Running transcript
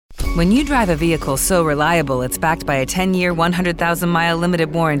When you drive a vehicle so reliable it's backed by a 10-year, 100,000-mile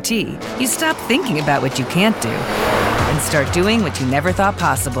limited warranty, you stop thinking about what you can't do and start doing what you never thought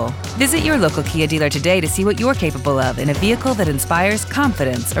possible. Visit your local Kia dealer today to see what you're capable of in a vehicle that inspires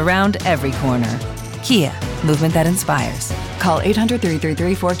confidence around every corner. Kia, movement that inspires. Call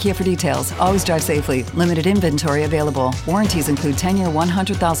 800-3334-KIA for details. Always drive safely. Limited inventory available. Warranties include 10-year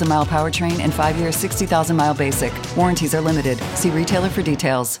 100,000-mile powertrain and 5-year 60,000-mile basic. Warranties are limited. See retailer for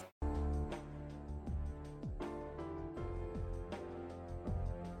details.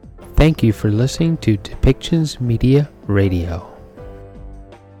 Thank you for listening to Depictions Media Radio.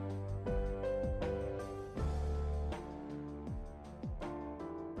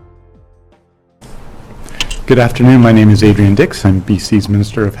 Good afternoon. My name is Adrian Dix. I'm BC's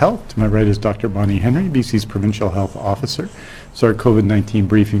Minister of Health. To my right is Dr. Bonnie Henry, BC's Provincial Health Officer. It's our COVID-19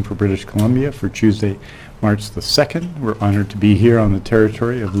 briefing for British Columbia for Tuesday, March the 2nd. We're honored to be here on the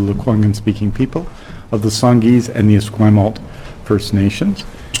territory of the Lekwungen-speaking people of the Songhees and the Esquimalt First Nations.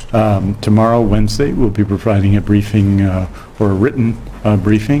 Tomorrow, Wednesday, we'll be providing a briefing or a written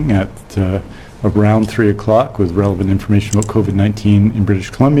briefing at around 3 o'clock with relevant information about COVID-19 in British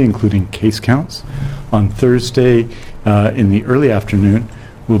Columbia, including case counts. On Thursday in the early afternoon,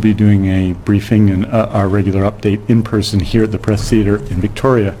 we'll be doing a briefing and our regular update in person here at the Press Theatre in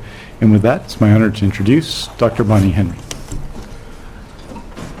Victoria. And with that, it's my honor to introduce Dr. Bonnie Henry.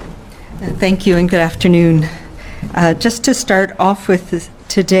 Thank you and good afternoon. Just to start off with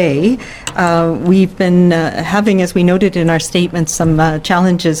today, we've been having, as we noted in our statement, some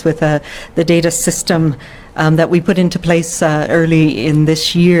challenges with the data system that we put into place early in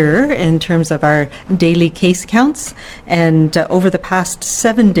this year in terms of our daily case counts. And over the past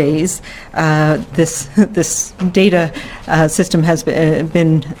 7 days, this data system has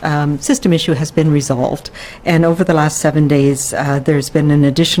been system issue has been resolved. And over the last 7 days, there's been an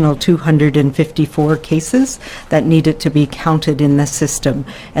additional 254 cases that needed to be counted in the system.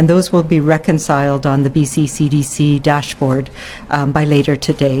 And those will be reconciled on the BC CDC dashboard by later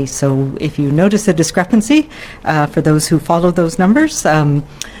today. So if you notice a discrepancy, for those who follow those numbers,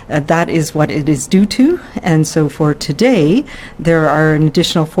 that is what it is due to. And so for today, there are an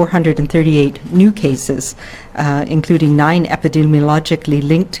additional 438 new cases, including 9 epidemiologically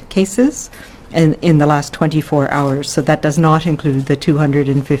linked cases in the last 24 hours. So that does not include the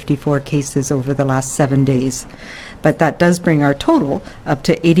 254 cases over the last 7 days. But that does bring our total up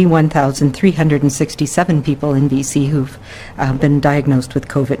to 81,367 people in BC who've been diagnosed with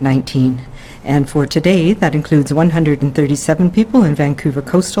COVID-19. And for today, that includes 137 people in Vancouver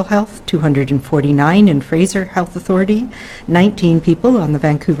Coastal Health, 249 in Fraser Health Authority, 19 people on the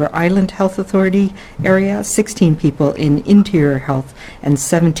Vancouver Island Health Authority area, 16 people in Interior Health, and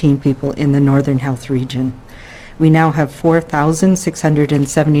 17 people in the Northern Health region. We now have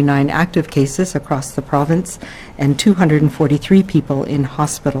 4,679 active cases across the province and 243 people in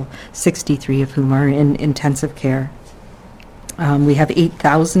hospital, 63 of whom are in intensive care. We have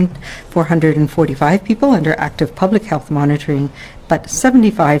 8,445 people under active public health monitoring, but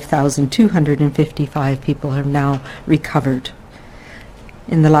 75,255 people have now recovered.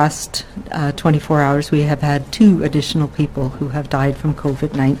 In the last 24 hours, we have had 2 additional people who have died from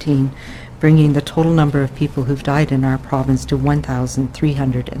COVID-19, bringing the total number of people who've died in our province to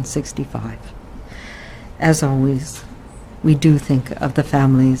 1,365. As always, we do think of the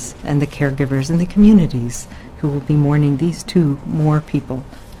families and the caregivers and the communities who will be mourning these 2 more people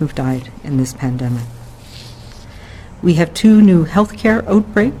who've died in this pandemic. We have 2 new healthcare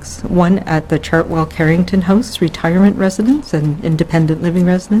outbreaks, one at the Chartwell Carrington House retirement residence and independent living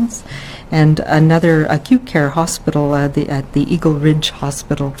residence, and another acute care hospital at the Eagle Ridge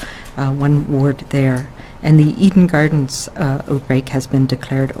Hospital, one ward there. And the Eden Gardens outbreak has been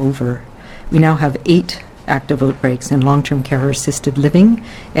declared over. We now have 8 active outbreaks in long-term care or assisted living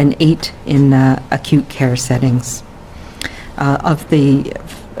and 8 in acute care settings. Of the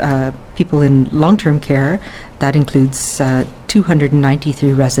people in long-term care, that includes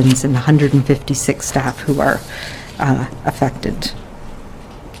 293 residents and 156 staff who are affected.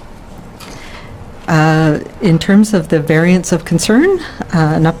 In terms of the variants of concern,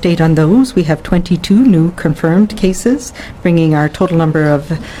 an update on those, we have 22 new confirmed cases, bringing our total number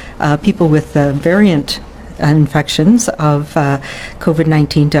of people with variant infections of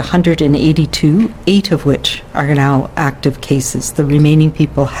COVID-19 to 182, 8 of which are now active cases. The remaining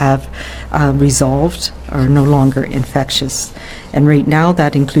people have resolved are no longer infectious. And right now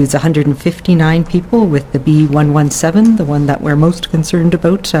that includes 159 people with the B117, the one that we're most concerned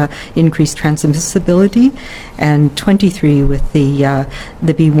about, increased transmissibility, and 23 with the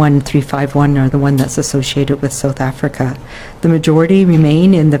B1351, or the one that's associated with South Africa. The majority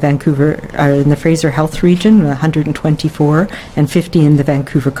remain in the in the Fraser Health Region, 124, and 50 in the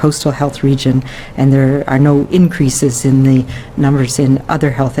Vancouver Coastal Health Region, and there are no increases in the numbers in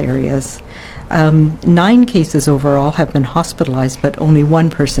other health areas. 9 cases overall have been hospitalized, but only 1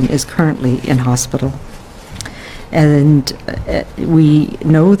 person is currently in hospital. And we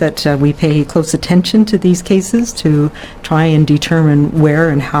know that we pay close attention to these cases to try and determine where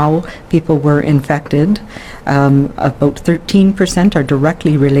and how people were infected. About 13% are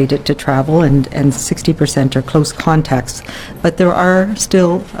directly related to travel, and 60% are close contacts. But there are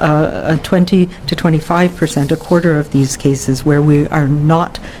still 20 to 25%, a quarter of these cases, where we are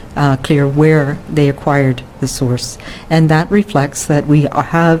not clear where they acquired the source. And that reflects that we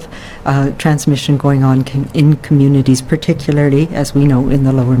have transmission going on in communities, particularly, as we know, in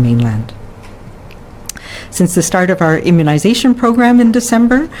the Lower Mainland. Since the start of our immunization program in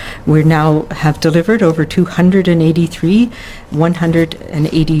December, we now have delivered over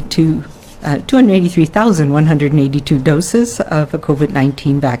 283,182 doses of a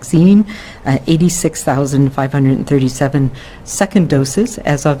COVID-19 vaccine, 86,537 second doses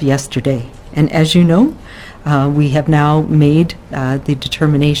as of yesterday. And as you know, we have now made the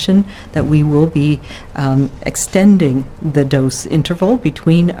determination that we will be extending the dose interval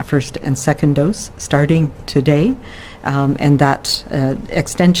between a first and second dose starting today, and that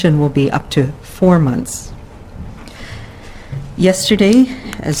extension will be up to 4 months. Yesterday,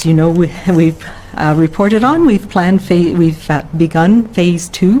 as you know, we've reported on, we've begun phase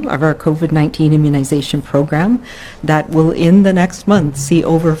 2 of our COVID-19 immunization program that will, in the next month, see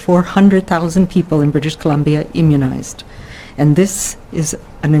over 400,000 people in British Columbia immunized. And this is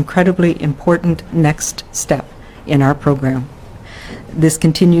an incredibly important next step in our program. This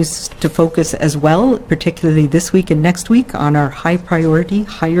continues to focus as well, particularly this week and next week, on our high priority,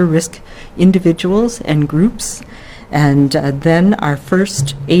 higher risk individuals and groups. And then our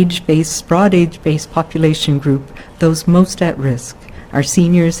first broad age-based population group, those most at risk, are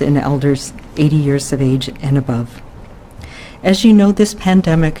seniors and elders 80 years of age and above. As you know, this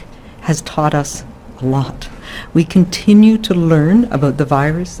pandemic has taught us a lot. We continue to learn about the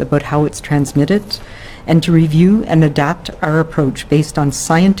virus, about how it's transmitted, and to review and adapt our approach based on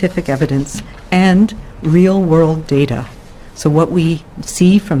scientific evidence and real-world data. So what we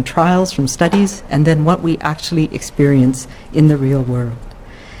see from trials, from studies, and then what we actually experience in the real world.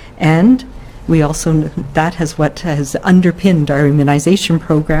 And we also, that has what has underpinned our immunization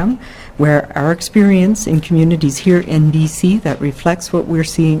program, where our experience in communities here in BC that reflects what we're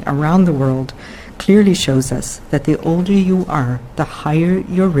seeing around the world clearly shows us that the older you are, the higher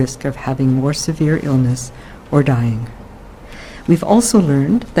your risk of having more severe illness or dying. We've also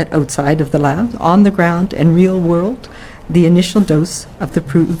learned that outside of the lab, on the ground and real world, the initial dose of the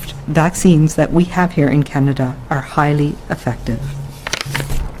approved vaccines that we have here in Canada are highly effective.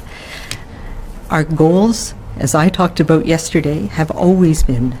 Our goals, as I talked about yesterday, have always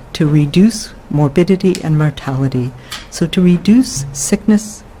been to reduce morbidity and mortality, so to reduce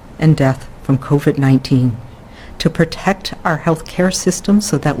sickness and death from COVID-19, to protect our healthcare system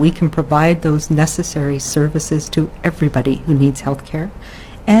so that we can provide those necessary services to everybody who needs healthcare,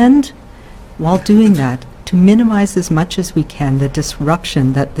 and while doing that, to minimize as much as we can the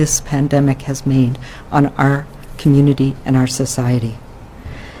disruption that this pandemic has made on our community and our society.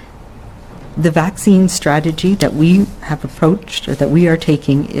 The vaccine strategy that we have approached, or that we are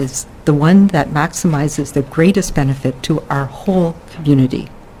taking, is the one that maximizes the greatest benefit to our whole community.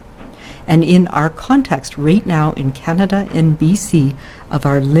 And in our context right now in Canada and BC of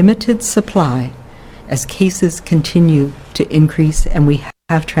our limited supply, as cases continue to increase and we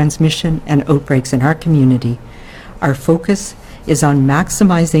have transmission and outbreaks in our community, our focus is on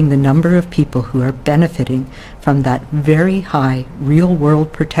maximizing the number of people who are benefiting from that very high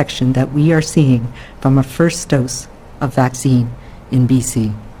real-world protection that we are seeing from a first dose of vaccine in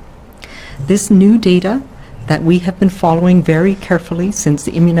BC. This new data that we have been following very carefully since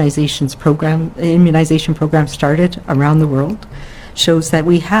the immunization program started around the world shows that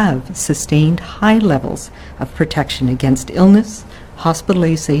we have sustained high levels of protection against illness,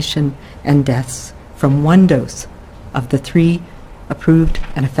 hospitalization, and deaths from one dose of the 3 approved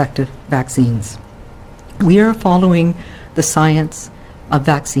and effective vaccines. We are following the science of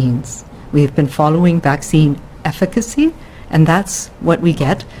vaccines. We have been following vaccine efficacy And that's what we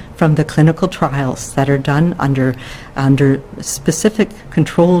get from the clinical trials that are done under specific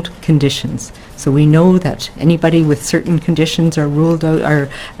controlled conditions. So we know that anybody with certain conditions are ruled out,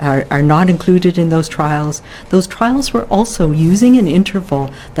 are not included in those trials. Those trials were also using an interval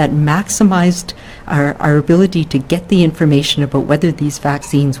that maximized our ability to get the information about whether these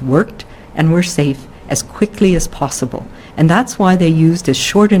vaccines worked and were safe as quickly as possible. And that's why they used as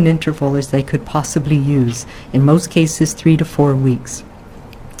short an interval as they could possibly use, in most cases 3 to 4 weeks.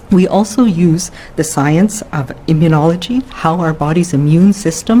 We also use the science of immunology, how our body's immune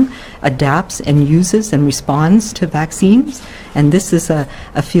system adapts and uses and responds to vaccines. And this is a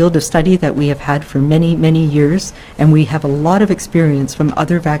field of study that we have had for many, many years, and we have a lot of experience from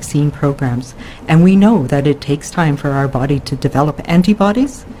other vaccine programs. And we know that it takes time for our body to develop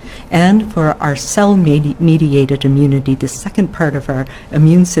antibodies and for our cell-mediated immunity, the second part of our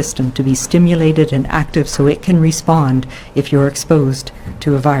immune system, to be stimulated and active so it can respond if you're exposed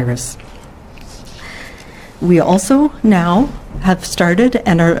to a virus. We also now have started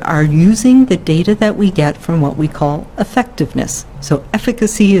and are using the data that we get from what we call effectiveness. So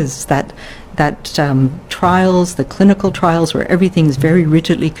efficacy is that trials, the clinical trials where everything is very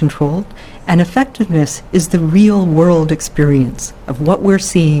rigidly controlled, and effectiveness is the real world experience of what we're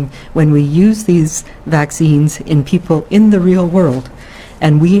seeing when we use these vaccines in people in the real world.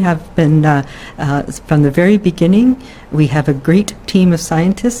 And we have been, from the very beginning, we have a great team of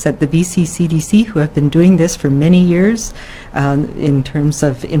scientists at the BC CDC who have been doing this for many years in terms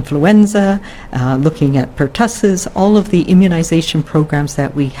of influenza, looking at pertussis, all of the immunization programs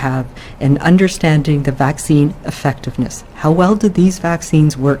that we have, and understanding the vaccine effectiveness. How well do these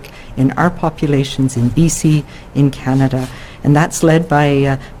vaccines work in our populations in BC, in Canada? And that's led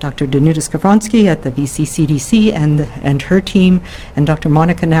by Dr. Danuta Skowronski at the BC CDC and her team, and Dr.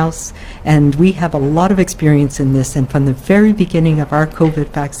 Monica Naus. And we have a lot of experience in this. And from the very beginning of our COVID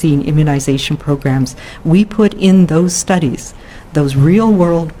vaccine immunization programs, we put in those studies, those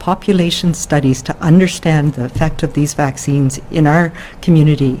real-world population studies, to understand the effect of these vaccines in our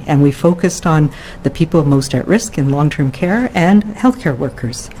community. And we focused on the people most at risk in long-term care and healthcare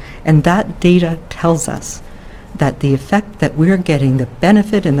workers. And that data tells us that the effect that we're getting, the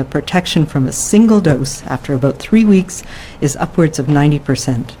benefit and the protection from a single dose after about 3 weeks, is upwards of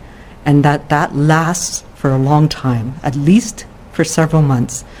 90%. And that lasts for a long time, at least for several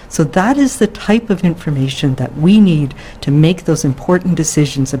months. So that is the type of information that we need to make those important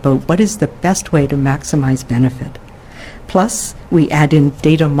decisions about what is the best way to maximize benefit. Plus, we add in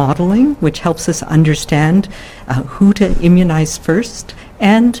data modeling, which helps us understand who to immunize first,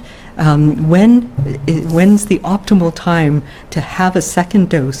 and when's the optimal time to have a second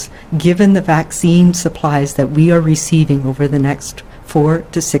dose, given the vaccine supplies that we are receiving over the next 4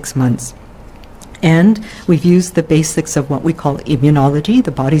 to 6 months. And we've used the basics of what we call immunology,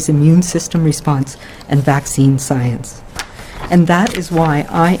 the body's immune system response, and vaccine science. And that is why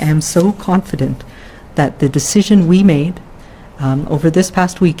I am so confident that the decision we made over this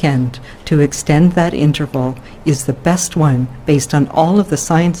past weekend to extend that interval is the best one, based on all of the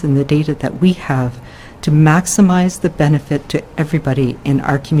science and the data that we have, to maximize the benefit to everybody in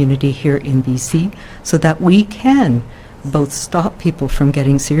our community here in BC, so that we can both stop people from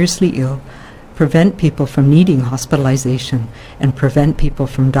getting seriously ill, prevent people from needing hospitalization, and prevent people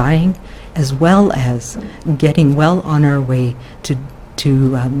from dying, as well as getting well on our way to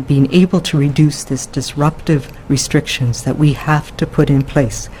being able to reduce this disruptive restrictions that we have to put in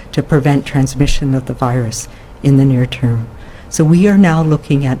place to prevent transmission of the virus in the near term. So we are now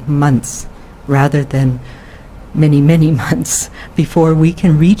looking at months rather than many, many months before we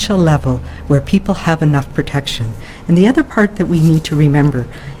can reach a level where people have enough protection. And the other part that we need to remember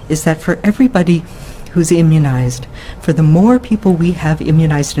is that for everybody who's immunized, for the more people we have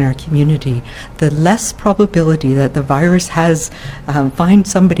immunized in our community, the less probability that the virus has find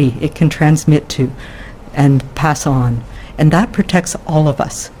somebody it can transmit to and pass on. And that protects all of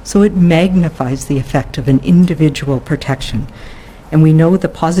us. So it magnifies the effect of an individual protection. And we know the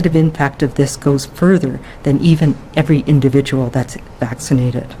positive impact of this goes further than even every individual that's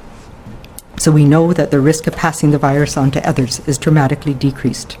vaccinated. So we know that the risk of passing the virus on to others is dramatically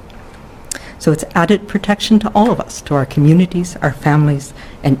decreased. So it's added protection to all of us, to our communities, our families,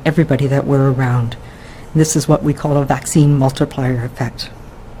 and everybody that we're around. And this is what we call a vaccine multiplier effect.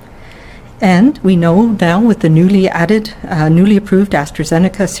 And we know now with the newly approved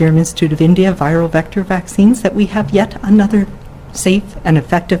AstraZeneca Serum Institute of India viral vector vaccines that we have yet another safe and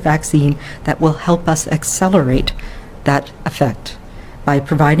effective vaccine that will help us accelerate that effect by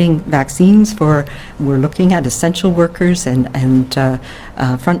providing vaccines for, we're looking at essential workers and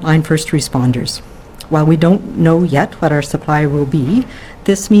frontline first responders. While we don't know yet what our supply will be,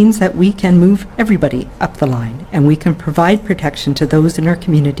 this means that we can move everybody up the line, and we can provide protection to those in our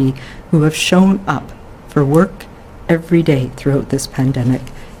community who have shown up for work every day throughout this pandemic,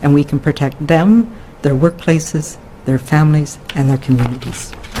 and we can protect them, their workplaces, their families, and their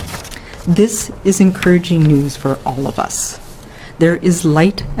communities. This is encouraging news for all of us. There is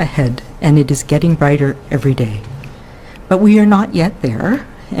light ahead, and it is getting brighter every day. But we are not yet there,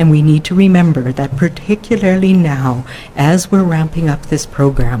 and we need to remember that particularly now, as we're ramping up this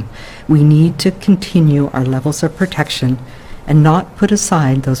program, we need to continue our levels of protection and not put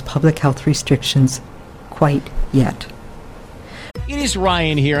aside those public health restrictions quite yet. It is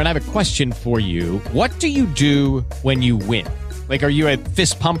Ryan here, and I have a question for you. What do you do when you win? Like, are you a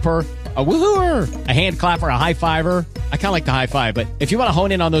fist pumper, a woohooer, a hand clapper, a high fiver? I kind of like the high five, but if you want to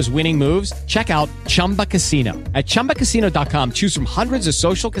hone in on those winning moves, check out Chumba Casino. At ChumbaCasino.com, choose from hundreds of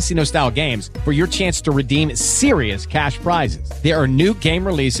social casino style games for your chance to redeem serious cash prizes. There are new game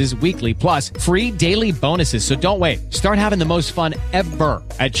releases weekly, plus free daily bonuses. So don't wait. Start having the most fun ever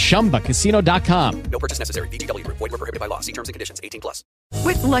at ChumbaCasino.com. No purchase necessary. VGW Group. Void where prohibited by law. See terms and conditions. 18+.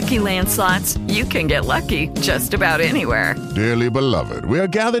 With Lucky Land Slots, you can get lucky just about anywhere. Dearly beloved, we are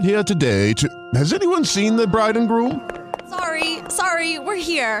gathered here today to... Has anyone seen the bride and groom? Sorry, we're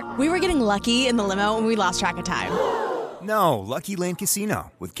here. We were getting lucky in the limo and we lost track of time. No, Lucky Land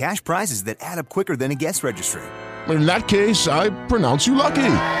Casino, with cash prizes that add up quicker than a guest registry. In that case, I pronounce you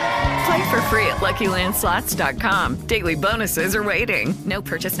lucky. Play for free at LuckyLandSlots.com. Daily bonuses are waiting. No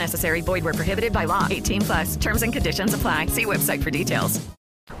purchase necessary. Void where prohibited by law. 18+. Terms and conditions apply. See website for details.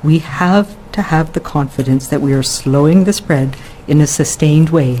 We have to have the confidence that we are slowing the spread in a sustained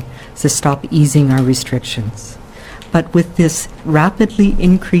way to stop easing our restrictions. But with this rapidly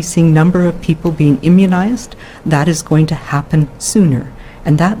increasing number of people being immunized, that is going to happen sooner.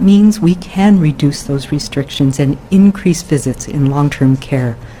 And that means we can reduce those restrictions and increase visits in long-term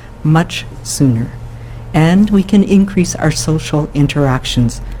care much sooner. And we can increase our social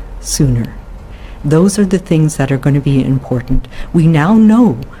interactions sooner. Those are the things that are going to be important. We now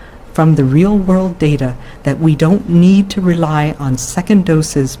know from the real-world data that we don't need to rely on second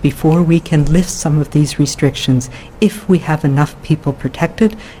doses before we can lift some of these restrictions if we have enough people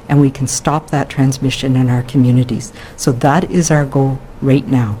protected and we can stop that transmission in our communities. So that is our goal right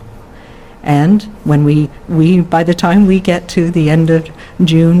now. And when we by the time we get to the end of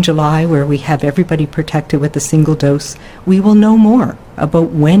June, July, where we have everybody protected with a single dose, we will know more about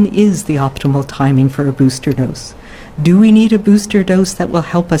when is the optimal timing for a booster dose. Do we need a booster dose that will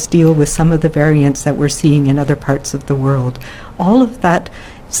help us deal with some of the variants that we're seeing in other parts of the world? All of that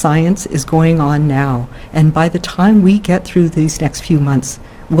science is going on now, and by the time we get through these next few months,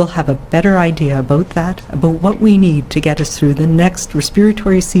 we'll have a better idea about that, about what we need to get us through the next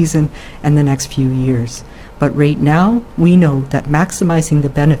respiratory season and the next few years. But right now, we know that maximizing the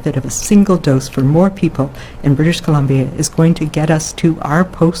benefit of a single dose for more people in British Columbia is going to get us to our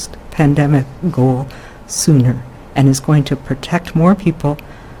post-pandemic goal sooner, and is going to protect more people,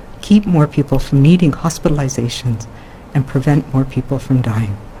 keep more people from needing hospitalizations, and prevent more people from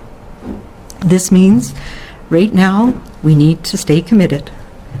dying. This means right now we need to stay committed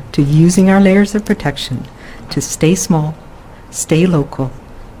to using our layers of protection, to stay small, stay local,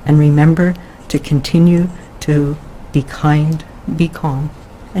 and remember to continue to be kind, be calm,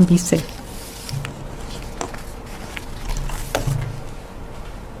 and be safe.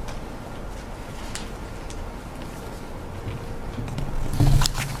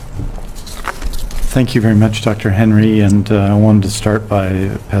 Thank you very much, Dr. Henry, and I wanted to start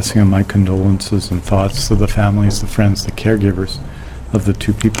by passing on my condolences and thoughts to the families, the friends, the caregivers of the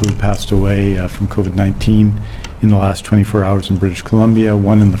two people who passed away from COVID-19 in the last 24 hours in British Columbia,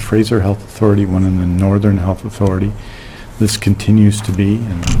 one in the Fraser Health Authority, one in the Northern Health Authority. This continues to be,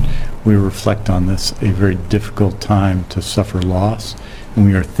 and we reflect on this, a very difficult time to suffer loss, and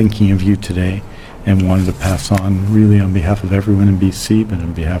we are thinking of you today and wanted to pass on, really on behalf of everyone in BC, but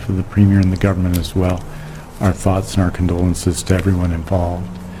on behalf of the Premier and the government as well, our thoughts and our condolences to everyone involved.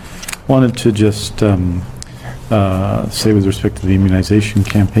 Wanted to just say with respect to the immunization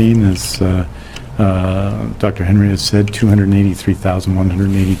campaign, as Dr. Henry has said,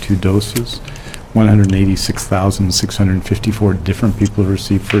 283,182 doses, 186,654 different people have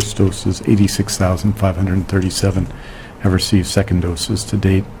received first doses, 86,537 have received second doses to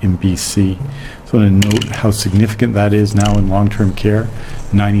date in BC. So I want to note how significant that is now in long-term care.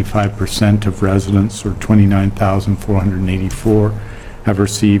 95% of residents, or 29,484, have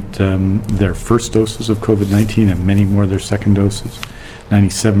received their first doses of COVID-19 and many more their second doses.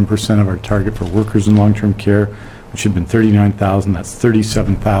 97% of our target for workers in long-term care, which had been 39,000, that's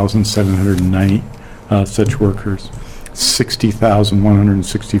 37,790 such workers,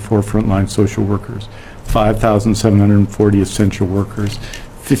 60,164 frontline social workers, 5,740 essential workers,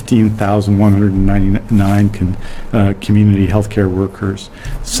 15,199 community healthcare workers,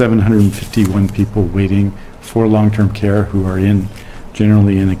 751 people waiting for long-term care who are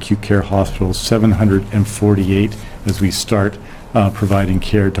generally in acute care hospitals, 748 as we start providing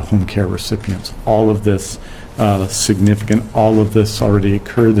care to home care recipients. All of this significant, all of this already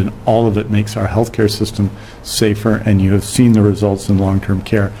occurred, and all of it makes our healthcare system safer, and you have seen the results in long-term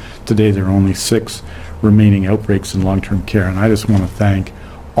care. Today there are only 6 remaining outbreaks in long-term care, and I just want to thank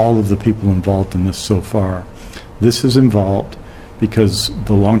all of the people involved in this so far. This is involved because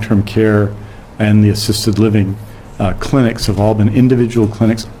the long-term care and the assisted living clinics have all been individual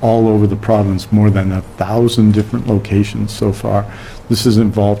clinics all over the province, more than 1,000 different locations so far. This has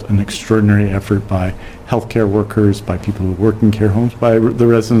involved an extraordinary effort by healthcare workers, by people who work in care homes, by the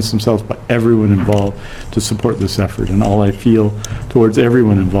residents themselves, by everyone involved to support this effort. And all I feel towards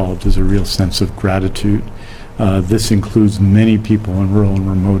everyone involved is a real sense of gratitude. This includes many people in rural and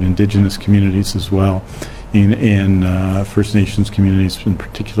remote Indigenous communities as well, in First Nations communities in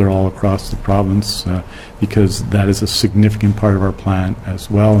particular all across the province, because that is a significant part of our plan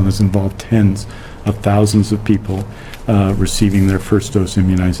as well, and has involved tens of thousands of people receiving their first dose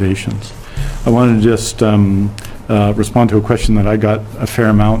immunizations. I wanted to just respond to a question that I got a fair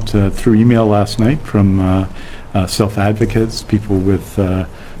amount through email last night from self-advocates, people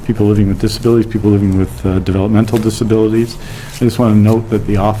living with disabilities, people living with developmental disabilities. I just want to note that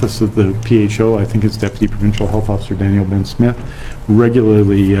the Office of the PHO, I think it's Deputy Provincial Health Officer Daniel Ben-Smith,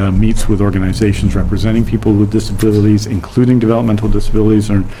 regularly meets with organizations representing people with disabilities, including developmental disabilities,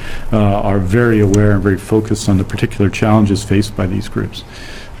 and are very aware and very focused on the particular challenges faced by these groups.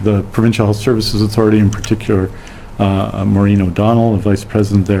 The Provincial Health Services Authority in particular, Maureen O'Donnell, the Vice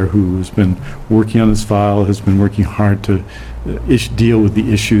President there, who has been working on this file, has been working hard to deal with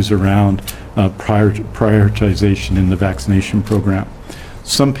the issues around prioritization in the vaccination program.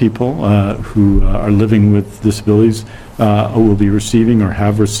 Some people who are living with disabilities will be receiving or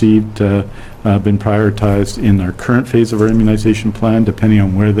have received, been prioritized in our current phase of our immunization plan, depending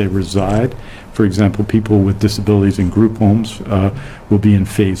on where they reside. For example, people with disabilities in group homes will be in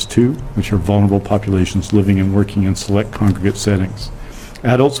phase 2, which are vulnerable populations living and working in select congregate settings.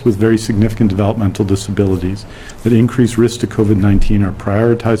 Adults with very significant developmental disabilities that increase risk to COVID-19 are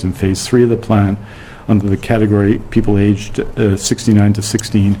prioritized in phase 3 of the plan under the category people aged 69 to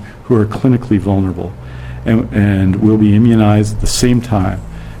 16 who are clinically vulnerable, and will be immunized at the same time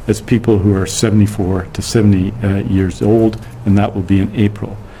as people who are 74 to 70 years old, and that will be in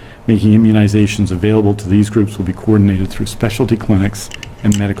April. Making immunizations available to these groups will be coordinated through specialty clinics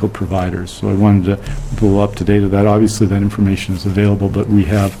and medical providers. So I wanted to pull up to date of that. Obviously that information is available, but we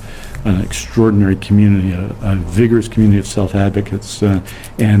have an extraordinary community, a vigorous community of self-advocates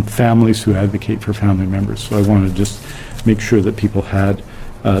and families who advocate for family members. So I wanted to just make sure that people had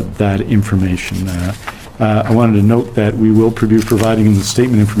that information. I wanted to note that we will be providing in the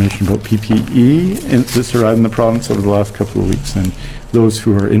statement information about PPE that's arrived in the province over the last couple of weeks, and those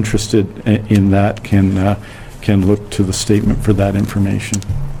who are interested in that can look to the statement for that information.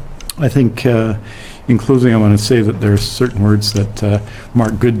 I think in closing I want to say that there are certain words that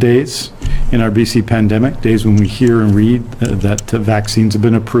mark good days in our BC pandemic, days when we hear and read that vaccines have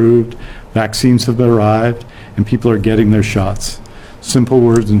been approved, vaccines have arrived, and people are getting their shots. Simple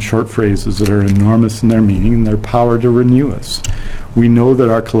words and short phrases that are enormous in their meaning and their power to renew us. We know that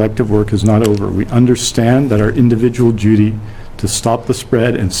our collective work is not over. We understand that our individual duty to stop the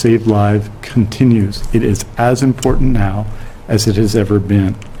spread and save lives continues. It is as important now as it has ever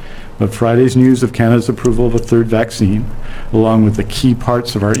been. But Friday's news of Canada's approval of a third vaccine, along with the key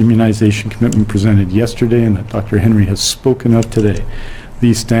parts of our immunization commitment presented yesterday and that Dr. Henry has spoken of today,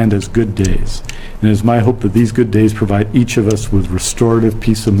 these stand as good days. And it is my hope that these good days provide each of us with restorative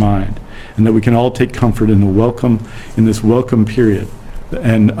peace of mind, and that we can all take comfort in this welcome period,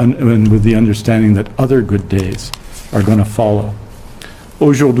 and with the understanding that other good days are going to follow.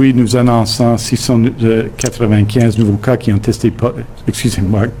 Aujourd'hui, nous annonçons 695 nouveaux cas qui ont testé,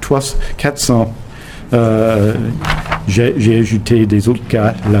 excusez-moi, 400, j'ai ajouté des autres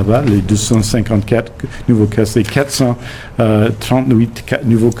cas là-bas, les 254 nouveaux cas, c'est 438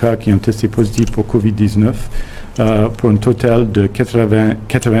 nouveaux cas qui ont testé positifs pour COVID-19, pour un total de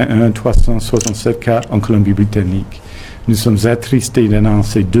 81 367 cas en Colombie-Britannique. Nous sommes attristés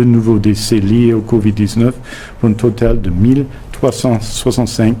d'annoncer 2 nouveaux décès liés au COVID-19 pour un total de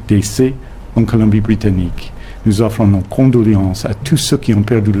 1365 décès en Colombie-Britannique. Nous offrons nos condoléances à tous ceux qui ont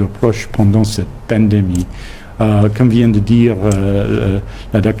perdu leurs proches pendant cette pandémie. Comme vient de dire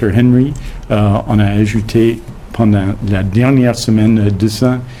la Dr Henry, on a ajouté pendant la dernière semaine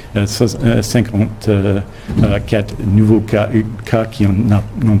 254 nouveaux cas qui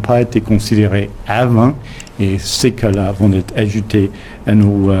n'ont pas été considérés avant, et ces cas-là vont être ajoutés à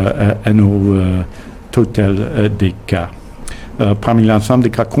nos totals des cas. Parmi l'ensemble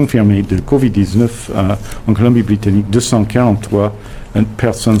des cas confirmés de COVID-19 en Colombie-Britannique, 243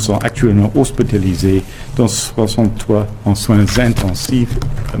 personnes sont actuellement hospitalisées, dont 63 en soins intensifs.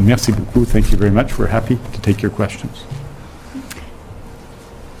 Merci beaucoup. Thank you very much. We're happy to take your questions.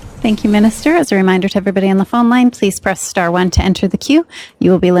 Thank you, Minister. As a reminder to everybody on the phone line, please press star 1 to enter the queue. You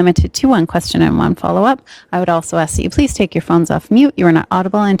will be limited to one question and one follow-up. I would also ask that you please take your phones off mute. You are not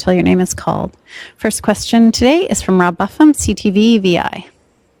audible until your name is called. First question today is from Rob Buffum, CTV VI.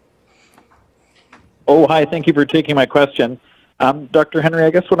 Oh, hi. Thank you for taking my question. Dr. Henry, I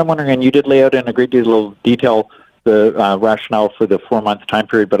guess what I'm wondering, and you did lay out in a great deal of detail the rationale for the 4-month time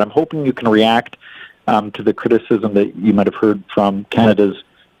period, but I'm hoping you can react to the criticism that you might have heard from Canada's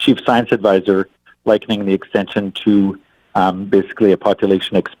Chief Science Advisor, likening the extension to basically a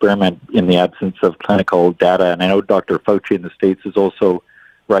population experiment in the absence of clinical data. And I know Dr. Fauci in the States has also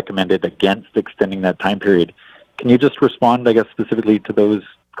recommended against extending that time period. Can you just respond, I guess, specifically to those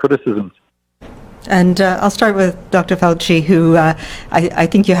criticisms? And I'll start with Dr. Fauci, who I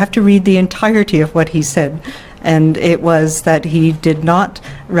think you have to read the entirety of what he said. And it was that he did not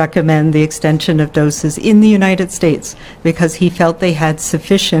recommend the extension of doses in the United States because he felt they had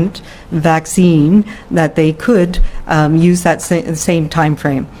sufficient vaccine that they could use that same time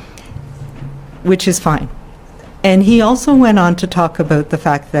frame, which is fine. And he also went on to talk about the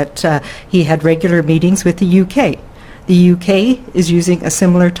fact that he had regular meetings with the UK. The UK is using a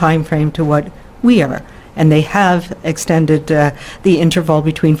similar time frame to what we are. And they have extended the interval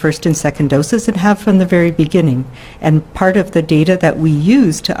between first and second doses and have from the very beginning. And part of the data that we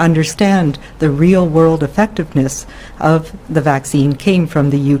use to understand the real world effectiveness of the vaccine came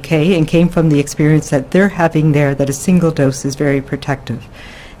from the UK and came from the experience that they're having there, that a single dose is very protective.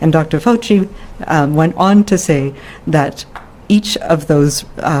 And Dr. Fauci went on to say that each of those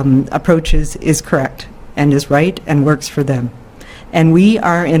approaches is correct and is right and works for them. And we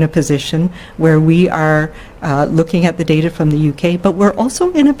are in a position where we are looking at the data from the UK, but we're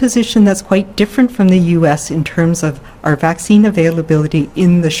also in a position that's quite different from the US in terms of our vaccine availability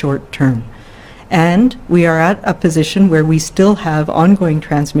in the short term. And we are at a position where we still have ongoing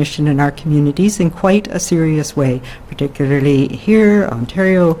transmission in our communities in quite a serious way, particularly here,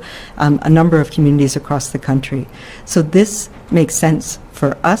 Ontario, a number of communities across the country. So this makes sense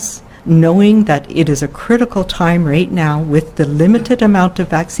for us, knowing that it is a critical time right now with the limited amount of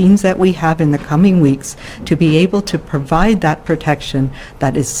vaccines that we have in the coming weeks to be able to provide that protection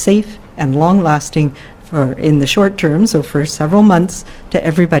that is safe and long-lasting for in the short term, so for several months, to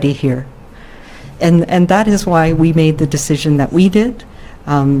everybody here. And that is why we made the decision that we did.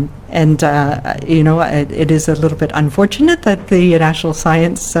 It is a little bit unfortunate that the National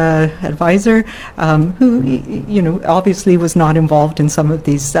Science Advisor, who, obviously was not involved in some of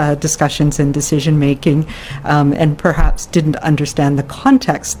these discussions and decision making, and perhaps didn't understand the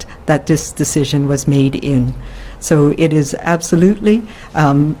context that this decision was made in. So it is absolutely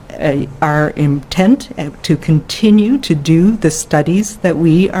our intent to continue to do the studies that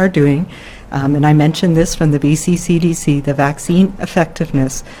we are doing. And I mentioned this from the BC CDC, the vaccine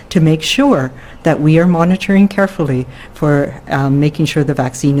effectiveness, to make sure that we are monitoring carefully for making sure the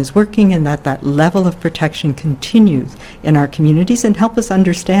vaccine is working and that that level of protection continues in our communities, and help us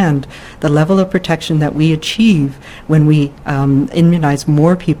understand the level of protection that we achieve when we immunize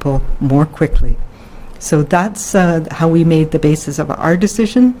more people more quickly. So that's how we made the basis of our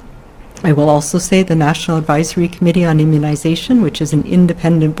decision. I will also say the National Advisory Committee on Immunization, which is an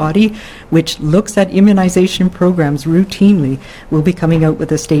independent body which looks at immunization programs routinely, will be coming out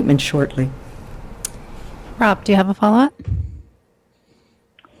with a statement shortly. Rob, do you have a follow-up?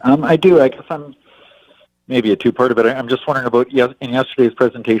 I do. I guess I'm maybe a two-parter, but I'm just wondering about, in yesterday's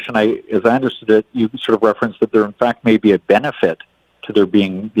presentation, as I understood it, you sort of referenced that there in fact may be a benefit to there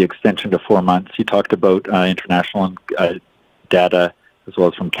being the extension to 4 months. You talked about international data, as well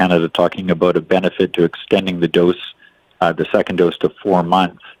as from Canada, talking about a benefit to extending the dose, the second dose, to 4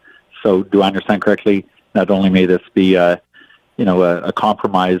 months. So do I understand correctly, not only may this be a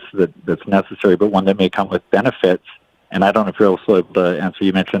compromise that's necessary, but one that may come with benefits? And I don't know if you're also able to answer,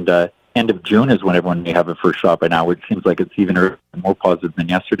 you mentioned end of June is when everyone may have a first shot by now, which seems like it's even more positive than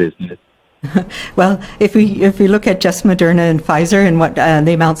yesterday's news. Well, if we look at just Moderna and Pfizer and what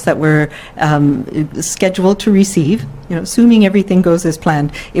the amounts that were scheduled to receive, assuming everything goes as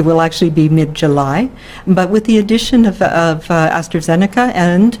planned, it will actually be mid-July. But with the addition of AstraZeneca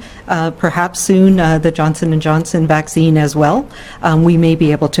and perhaps soon the Johnson & Johnson vaccine as well, we may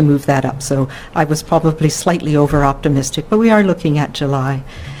be able to move that up. So I was probably slightly over-optimistic, but we are looking at July.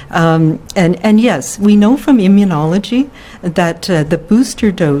 And yes, we know from immunology that the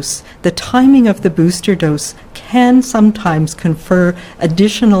booster dose, the timing of the booster dose can sometimes confer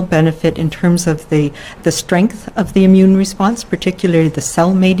additional benefit in terms of the strength of the immune response, particularly the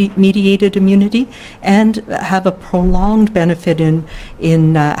cell-mediated immunity, and have a prolonged benefit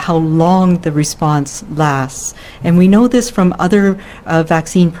in how long the response lasts. And we know this from other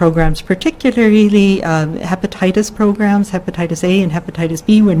vaccine programs, particularly hepatitis programs, hepatitis A and hepatitis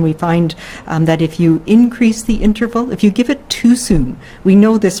B, when we find that if you increase the interval, if you give it too soon, we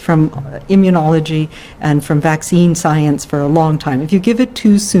know this from immunology and from vaccine science for a long time. If you give it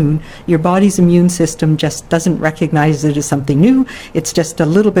too soon, your body's immune system just doesn't recognize it as something new. It's just a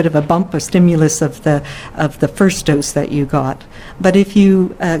little bit of a bump of stimulus of the first dose that you got. But if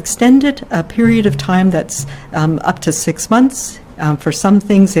you extend it a period of time that's up to 6 months, for some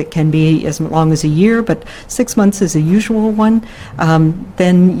things it can be as long as a year, but 6 months is a usual one,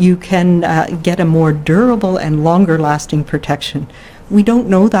 then you can get a more durable and longer lasting protection. We don't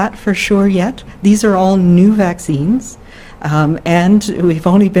know that for sure yet. These are all new vaccines. And we've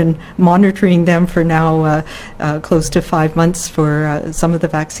only been monitoring them for now close to 5 months for some of the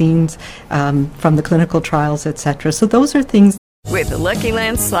vaccines from the clinical trials, etc. So those are things. With the Lucky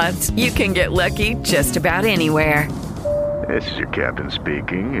Land Slots, you can get lucky just about anywhere. This is your captain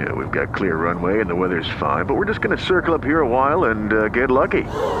speaking. We've got clear runway and the weather's fine, but we're just going to circle up here a while and get lucky.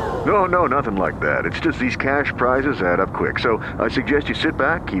 No, nothing like that. It's just these cash prizes add up quick. So I suggest you sit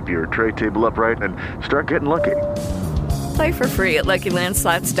back, keep your tray table upright, and start getting lucky. Play for free at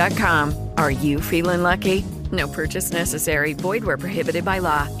LuckyLandSlots.com. Are you feeling lucky? No purchase necessary. Void where prohibited by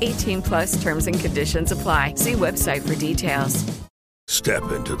law. 18+ terms and conditions apply. See website for details.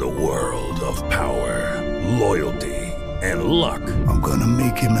 Step into the world of power, loyalty, and luck. I'm gonna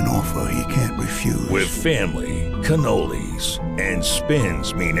make him an offer he can't refuse. With family, cannolis, and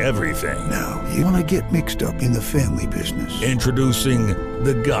spins mean everything. Now, you wanna get mixed up in the family business. Introducing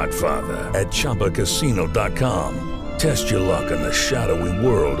The Godfather at ChumbaCasino.com. Test your luck in the shadowy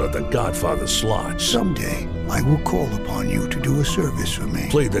world of The Godfather slot. Someday, I will call upon you to do a service for me.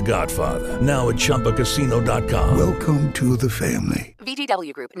 Play The Godfather, now at ChumbaCasino.com. Welcome to the family.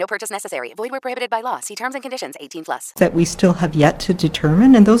 VGW Group. No purchase necessary. Void where prohibited by law. See terms and conditions. 18+. That we still have yet to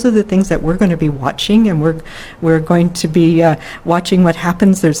determine, and those are the things that we're going to be watching, and we're going to be watching what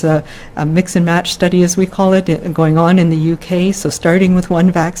happens. There's a mix and match study, as we call it, going on in the UK. So starting with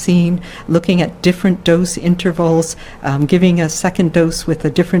one vaccine, looking at different dose intervals, giving a second dose with a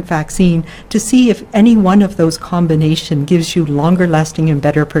different vaccine to see if any one of those combination gives you longer lasting and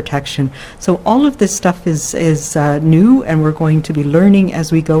better protection. So all of this stuff is new, and we're going to be learning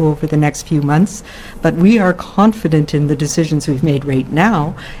as we go over the next few months, but we are confident in the decisions we've made right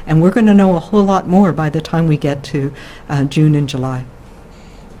now, and we're going to know a whole lot more by the time we get to June and July.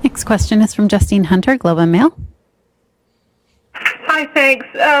 Next question is from Justine Hunter, Globe and Mail. Hi, thanks.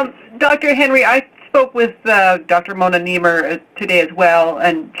 Dr. Henry, I spoke with Dr. Mona Niemer today as well,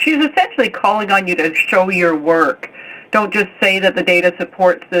 and she's essentially calling on you to show your work. Don't just say that the data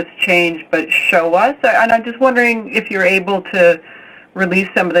supports this change, but show us. And I'm just wondering if you're able to release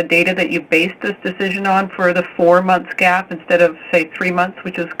some of the data that you based this decision on for the 4 months gap instead of, say, 3 months,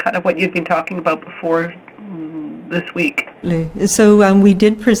 which is kind of what you'd been talking about before this week. So we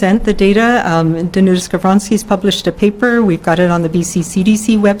did present the data. Danuta Skowronski's published a paper. We've got it on the BC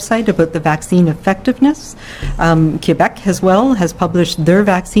CDC website about the vaccine effectiveness. Quebec as well has published their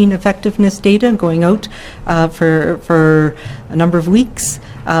vaccine effectiveness data going out for a number of weeks.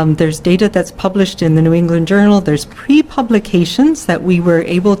 There's data that's published in the New England Journal. There's pre-publications that we were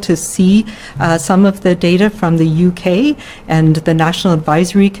able to see some of the data from the UK, and the National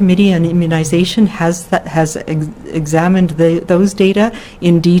Advisory Committee on Immunization has examined those data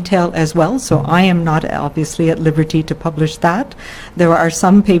in detail as well. So I am not obviously at liberty to publish that. There are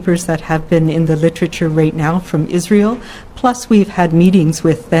some papers that have been in the literature right now from Israel. Plus, we've had meetings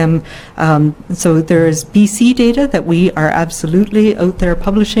with them. So there is BC data that we are absolutely out there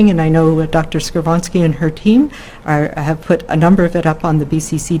publishing, and I know Dr. Skowronski and her team have put a number of it up on the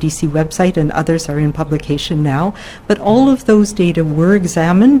BC CDC website, and others are in publication now. But all of those data were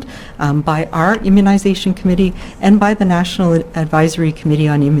examined by our immunization committee and by the National Advisory Committee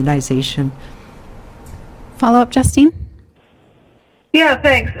on Immunization. Follow-up, Justine? Yeah,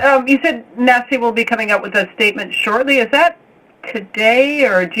 thanks. You said NACI will be coming out with a statement shortly. Is that today,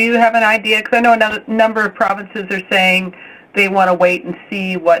 or do you have an idea? Because I know a number of provinces are saying they want to wait and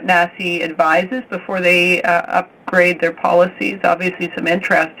see what NACI advises before they upgrade their policies. Obviously, some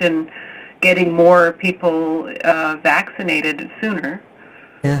interest in getting more people vaccinated sooner.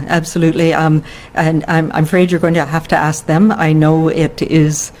 Yeah, absolutely. And I'm afraid you're going to have to ask them. I know it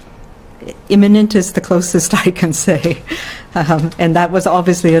is imminent is the closest I can say. And that was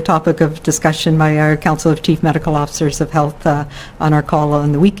obviously a topic of discussion by our Council of Chief Medical Officers of Health on our call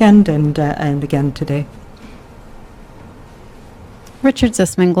on the weekend and again today. Richard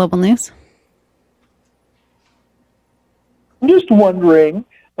Zussman, Global News. I'm just wondering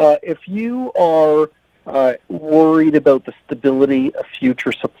if you are worried about the stability of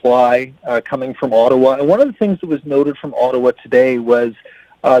future supply coming from Ottawa. And one of the things that was noted from Ottawa today was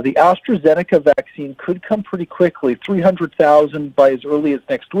the AstraZeneca vaccine could come pretty quickly, 300,000 by as early as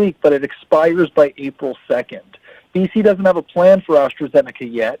next week, but it expires by April 2nd. BC doesn't have a plan for AstraZeneca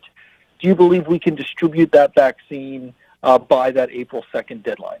yet. Do you believe we can distribute that vaccine by that April 2nd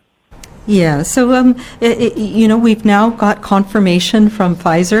deadline? Yeah, so we've now got confirmation from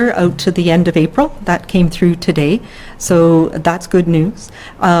Pfizer out to the end of April. That came through today, so that's good news.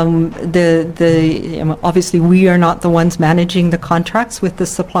 Obviously, we are not the ones managing the contracts with the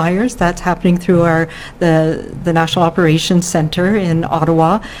suppliers. That's happening through the National Operations Center in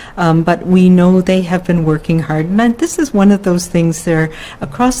Ottawa, but we know they have been working hard. And this is one of those things there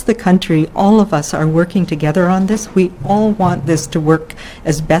across the country. All of us are working together on this. We all want this to work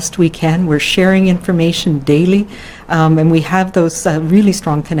as best we can. We're sharing information daily, and we have those really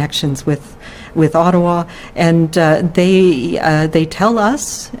strong connections with Ottawa, and they tell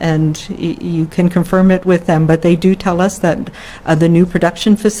us, and you can confirm it with them, but they do tell us that the new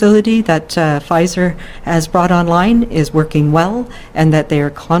production facility that Pfizer has brought online is working well, and that they are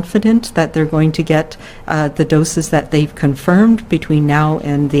confident that they're going to get the doses that they've confirmed between now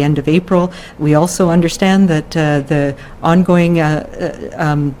and the end of April. We also understand that the ongoing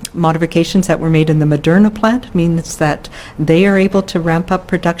modifications that were made in the Moderna plant means that they are able to ramp up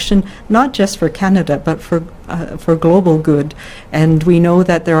production, not just for Canada, but for global good. And we know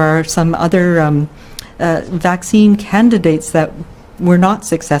that there are some other vaccine candidates that were not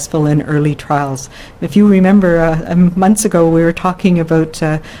successful in early trials. If you remember, months ago we were talking about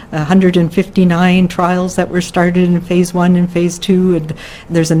 159 trials that were started in phase 1 and phase 2, and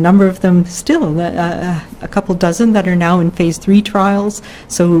there's a number of them still, a couple dozen that are now in phase 3 trials.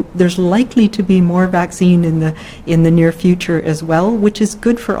 So there's likely to be more vaccine in the near future as well, which is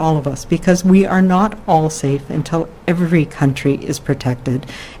good for all of us, because we are not all safe until every country is protected,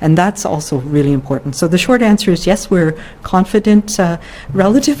 and that's also really important. So the short answer is yes, we're confident,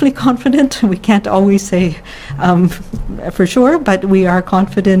 relatively confident. We can't always say for sure, but we are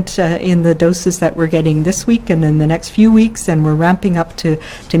confident in the doses that we're getting this week and in the next few weeks, and we're ramping up to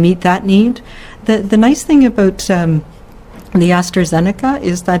meet that need. The nice thing about the AstraZeneca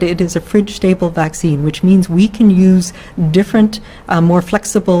is that it is a fridge-stable vaccine, which means we can use different, more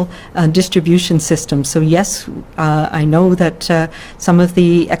flexible distribution systems. So yes, I know that some of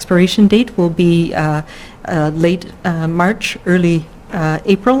the expiration date will be late March, early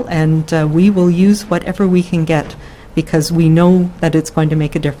April, and we will use whatever we can get because we know that it's going to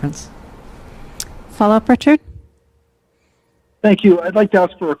make a difference. Follow-up, Richard? Thank you. I'd like to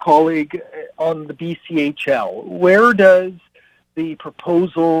ask for a colleague on the BCHL. Where does the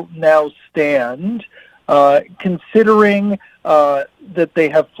proposal now stand, considering that they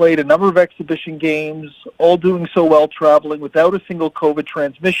have played a number of exhibition games, all doing so well, traveling without a single COVID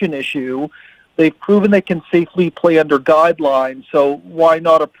transmission issue? They've proven they can safely play under guidelines, so why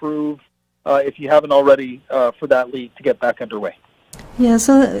not approve, if you haven't already, for that league to get back underway? Yeah,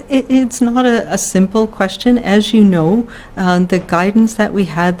 so it's not a simple question. As you know, the guidance that we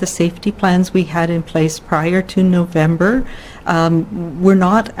had, the safety plans we had in place prior to November, were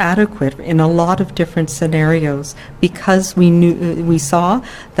not adequate in a lot of different scenarios because we saw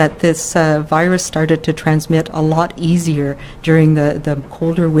that this virus started to transmit a lot easier during the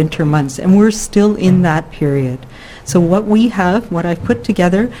colder winter months, and we're still in that period. So what I put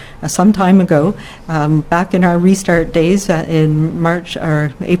together some time ago, back in our restart days in March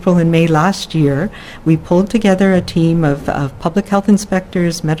or April and May last year, we pulled together a team of public health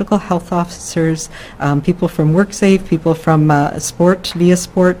inspectors, medical health officers, people from WorkSafe, people from Via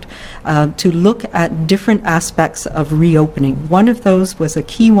Sport, to look at different aspects of reopening. One of those was a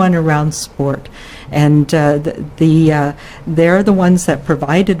key one around sport. And they're the ones that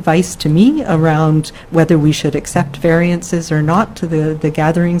provide advice to me around whether we should accept variances or not to the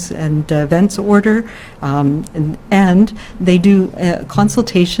gatherings and events order, and they do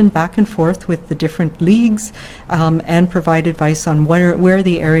consultation back and forth with the different leagues and provide advice on where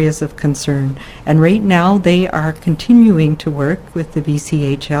the areas of concern. And right now they are continuing to work with the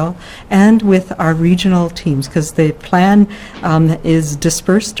BCHL and with our regional teams, because the plan is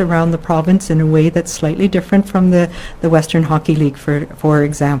dispersed around the province in a way that's slightly different from the Western Hockey League, for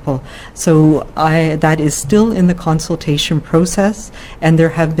example. So that is still in the consultation process, and there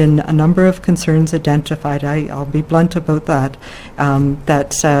have been a number of concerns identified, I'll be blunt about that,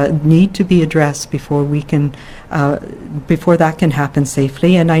 that need to be addressed before we can before that can happen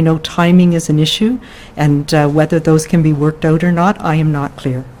safely. And I know timing is an issue, and whether those can be worked out or not, I am not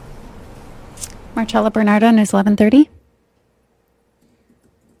clear. Marcella Bernardo, News 1130.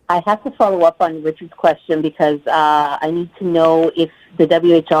 I have to follow up on Richard's question because I need to know if the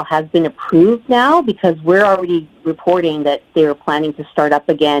WHL has been approved now, because we're already reporting that they're planning to start up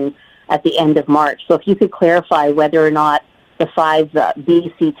again at the end of March. So if you could clarify whether or not the 5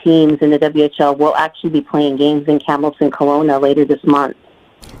 BC teams in the WHL will actually be playing games in Kamloops and Kelowna later this month.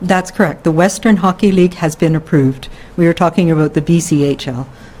 That's correct. The Western Hockey League has been approved. We were talking about the BCHL.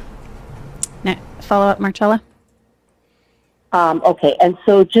 Now, follow up, Marcella. Okay, and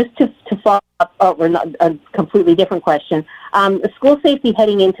so just to follow up, a completely different question. School safety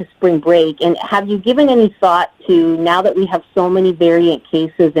heading into spring break, and have you given any thought to, now that we have so many variant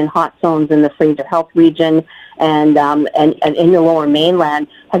cases in hot zones in the Fraser Health region and in the Lower Mainland,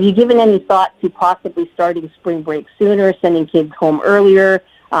 have you given any thought to possibly starting spring break sooner, sending kids home earlier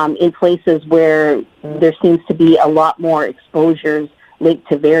in places where there seems to be a lot more exposures linked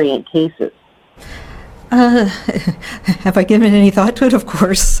to variant cases? Have I given any thought to it? Of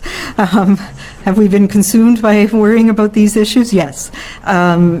course. Have we been consumed by worrying about these issues? Yes.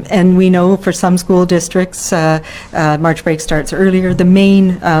 And we know for some school districts, March break starts earlier. The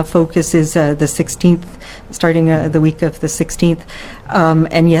main focus is the 16th, starting the week of the 16th.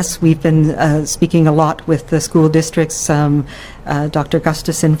 And yes, we've been speaking a lot with the school districts. Dr.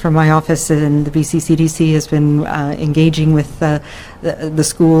 Gustafson from my office and the BC-CDC has been engaging with the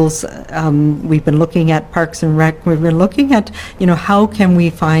schools. We've been looking at Parks and Rec. We've been looking at, how can we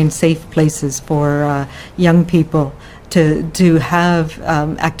find safe places for young people to have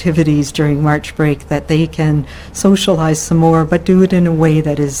activities during March break that they can socialize some more, but do it in a way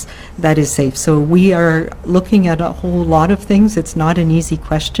that is safe. So we are looking at a whole lot of things. It's not an easy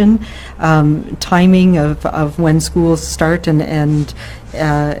question. Timing of when schools start and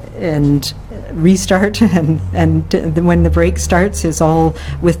restart and when the break starts is all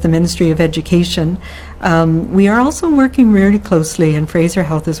with the Ministry of Education. We are also working very closely, and Fraser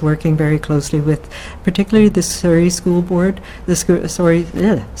Health is working very closely with particularly the Surrey School Board,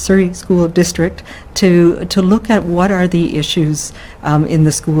 Surrey School District, to look at what are the issues in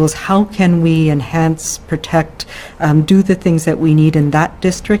the schools, how can we enhance, protect, do the things that we need in that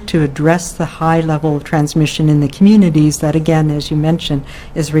district to address the high level of transmission in the communities that, again, as you mentioned,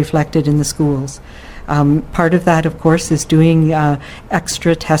 is reflected in the schools. Part of that, of course, is doing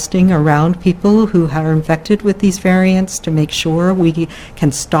extra testing around people who are infected with these variants to make sure we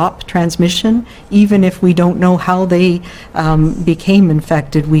can stop transmission. Even if we don't know how they became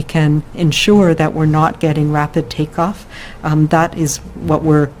infected, we can ensure that we're not getting rapid takeoff. That is what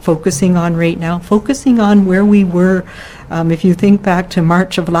we're focusing on right now, focusing on where we were. If you think back to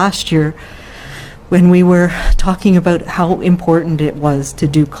March of last year, when we were talking about how important it was to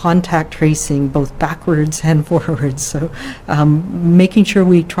do contact tracing both backwards and forwards. So making sure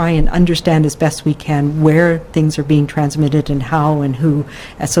we try and understand as best we can where things are being transmitted and how and who,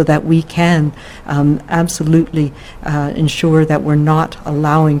 so that we can absolutely ensure that we're not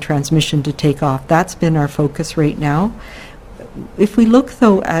allowing transmission to take off. That's been our focus right now. If we look,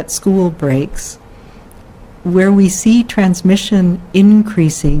 though, at school breaks, where we see transmission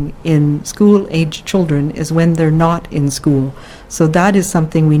increasing in school-aged children is when they're not in school. So that is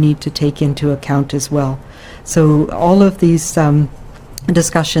something we need to take into account as well. So all of these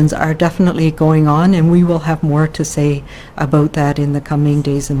discussions are definitely going on, and we will have more to say about that in the coming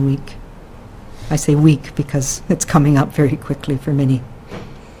days and week. I say week because it's coming up very quickly for many.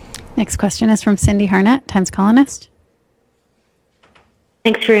 Next question is from Cindy Harnett, Times Colonist.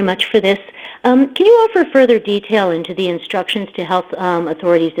 Thanks very much for this. Can you offer further detail into the instructions to health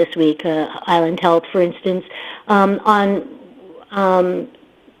authorities this week, Island Health, for instance, on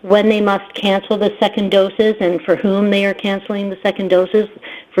when they must cancel the second doses and for whom they are canceling the second doses?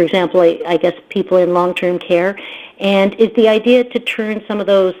 For example, I guess people in long-term care. And is the idea to turn some of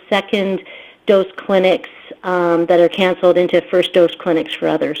those second dose clinics that are canceled into first dose clinics for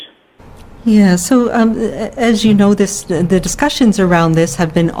others? Yeah, so as you know, the discussions around this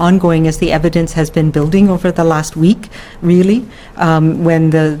have been ongoing as the evidence has been building over the last week, really, when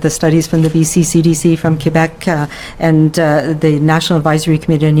the studies from the BC CDC, from Quebec, and the National Advisory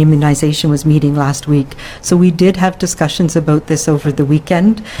Committee on Immunization was meeting last week. So we did have discussions about this over the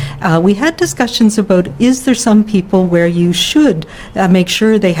weekend. We had discussions about, is there some people where you should make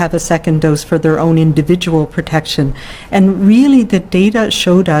sure they have a second dose for their own individual protection? And really the data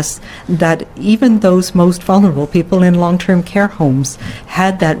showed us that even those most vulnerable, people in long-term care homes,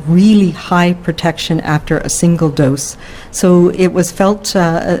 had that really high protection after a single dose. So it was felt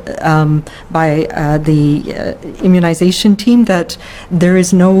by the immunization team that there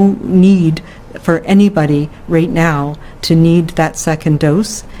is no need for anybody right now to need that second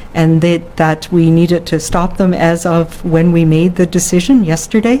dose, and that we needed to stop them as of when we made the decision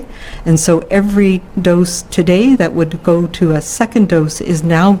yesterday. And so every dose today that would go to a second dose is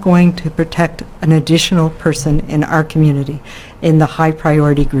now going to protect an additional person in our community in the high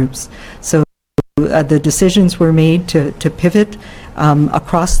priority groups. So the decisions were made to pivot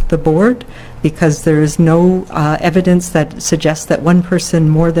across the board, because there is no evidence that suggests that one person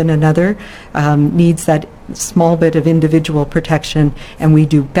more than another needs that small bit of individual protection, and we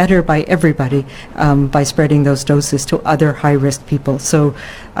do better by everybody by spreading those doses to other high-risk people. So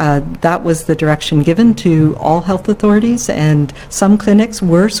that was the direction given to all health authorities, and some clinics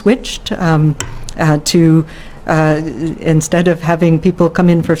were switched to instead of having people come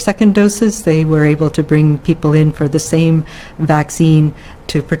in for second doses, they were able to bring people in for the same vaccine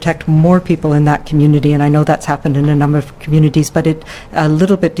to protect more people in that community. And I know that's happened in a number of communities, but it a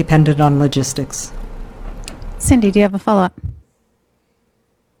little bit depended on logistics. Cindy, do you have a follow-up?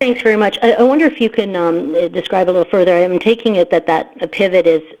 Thanks very much. I wonder if you can describe a little further. I'm taking it that a pivot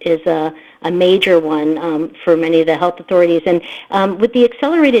is a major one for many of the health authorities. And with the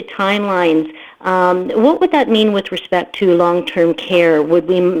accelerated timelines, what would that mean with respect to long-term care? Would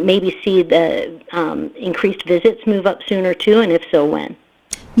we maybe see the increased visits move up sooner too, and if so, when?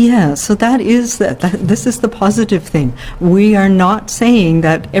 Yeah, so this is the positive thing. We are not saying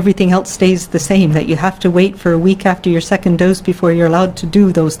that everything else stays the same, that you have to wait for a week after your second dose before you're allowed to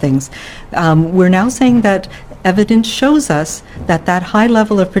do those things. We're now saying that evidence shows us that that high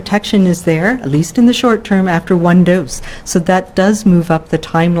level of protection is there, at least in the short term, after one dose. So that does move up the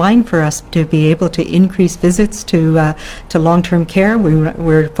timeline for us to be able to increase visits to long-term care.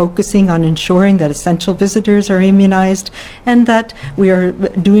 We're focusing on ensuring that essential visitors are immunized, and that we are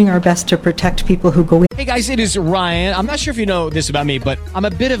doing our best to protect people who go in. Hey guys, it is Ryan. I'm not sure if you know this about me, but I'm a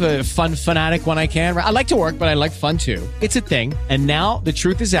bit of a fun fanatic when I can. I like to work, but I like fun too. It's a thing. And now the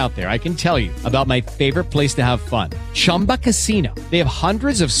truth is out there. I can tell you about my favorite place to have fun. Chumba Casino. They have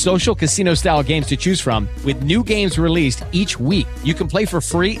hundreds of social casino style games to choose from, with new games released each week. You can play for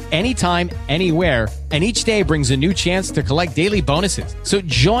free anytime, anywhere, and each day brings a new chance to collect daily bonuses. So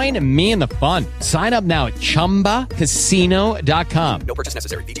join me in the fun. Sign up now at ChumbaCasino.com. No purchase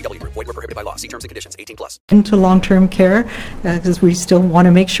necessary. VGW Group. Void where prohibited by law. See terms and conditions. 18+. Into long-term care, because we still want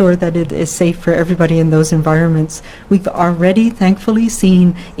to make sure that it is safe for everybody in those environments. We've already, thankfully,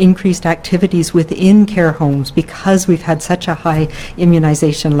 seen increased activities within care homes because we've had such a high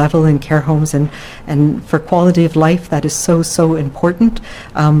immunization level in care homes, and for quality of life, that is so important.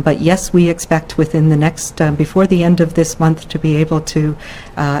 But yes, we expect within the next, before the end of this month, to be able to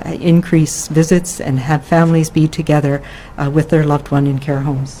increase visits and have families be together with their loved one in care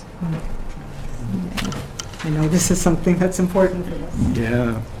homes. I know this is something that's important for us.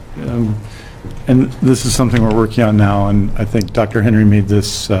 Yeah, and this is something we're working on now, and I think Dr. Henry made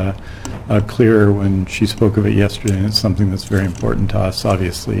this clearer when she spoke of it yesterday, and it's something that's very important to us,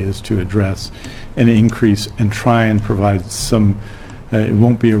 obviously, is to address and increase and try and provide some, it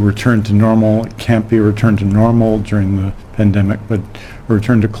won't be a return to normal, it can't be a return to normal during the pandemic, but a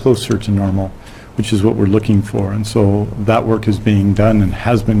return to closer to normal, which is what we're looking for. And so that work is being done and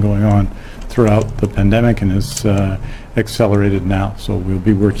has been going on throughout the pandemic and is accelerated now. So we'll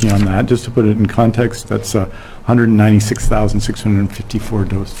be working on that. Just to put it in context, that's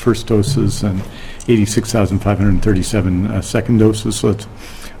 196,654 first doses and 86,537 second doses. So it's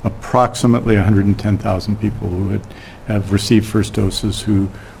approximately 110,000 people who have received first doses who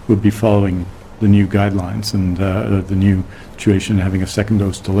would be following the new guidelines and the new situation having a second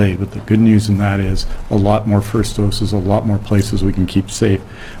dose delayed. But the good news in that is a lot more first doses, a lot more places we can keep safe.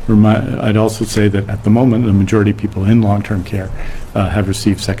 I'd also say that at the moment, the majority of people in long-term care have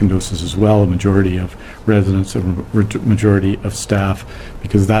received second doses as well, a majority of residents, a majority of staff,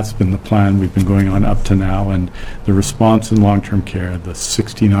 because that's been the plan we've been going on up to now. And the response in long-term care, the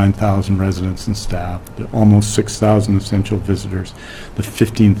 69,000 residents and staff, the almost 6,000 essential visitors, the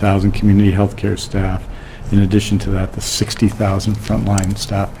 15,000 community healthcare staff, in addition to that, the 60,000 frontline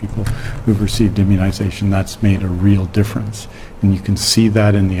staff people who've received immunization, that's made a real difference. And you can see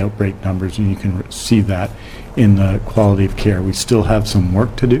that in the outbreak numbers, and you can see that in the quality of care. We still have some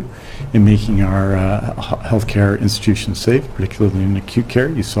work to do in making our healthcare institutions safe, particularly in acute care.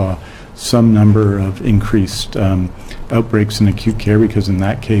 You saw some number of increased outbreaks in acute care because in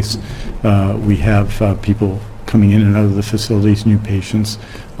that case we have people coming in and out of the facilities, new patients,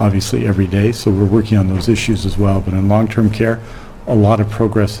 obviously every day. So we're working on those issues as well. But in long-term care, a lot of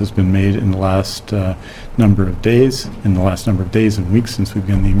progress has been made in the last number of days and weeks since we've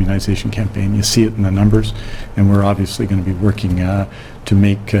begun the immunization campaign. You see it in the numbers, and we're obviously going to be working to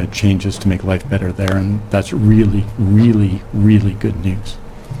make changes to make life better there, and that's really, really, really good news.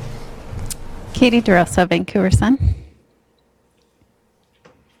 Katie DeRosa, Vancouver Sun.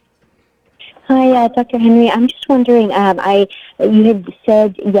 Hi, Dr. Henry. I'm just wondering, you had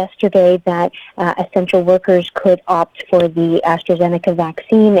said yesterday that essential workers could opt for the AstraZeneca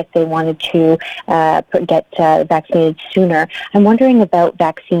vaccine if they wanted to get vaccinated sooner. I'm wondering about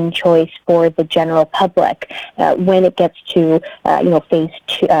vaccine choice for the general public. When it gets to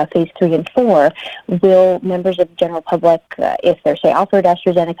phase 3 and 4, will members of the general public, if they're, say, offered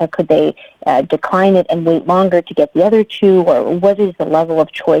AstraZeneca, could they decline it and wait longer to get the other two, or what is the level of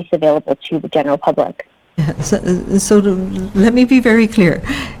choice available to the general public? So let me be very clear.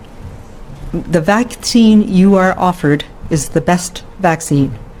 The vaccine you are offered is the best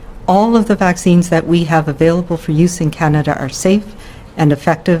vaccine. All of the vaccines that we have available for use in Canada are safe and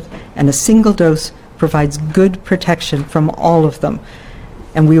effective, and a single dose provides good protection from all of them.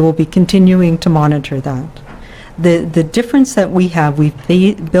 And we will be continuing to monitor that. The difference that we have, we've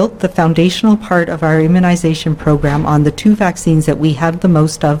built the foundational part of our immunization program on the two vaccines that we have the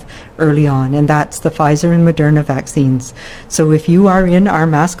most of early on, and that's the Pfizer and Moderna vaccines. So if you are in our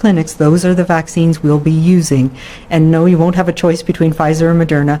mass clinics, those are the vaccines we'll be using. And no, you won't have a choice between Pfizer or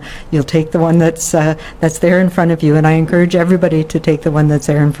Moderna. You'll take the one that's there in front of you, and I encourage everybody to take the one that's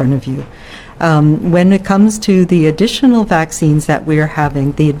there in front of you. When it comes to the additional vaccines that we are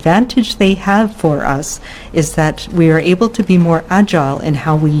having, the advantage they have for us is that we are able to be more agile in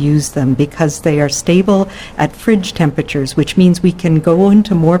how we use them because they are stable at fridge temperatures, which means we can go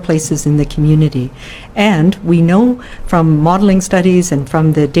into more places in the community. And we know from modeling studies and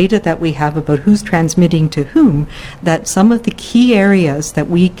from the data that we have about who's transmitting to whom that some of the key areas that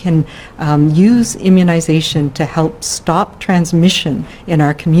we can use immunization to help stop transmission in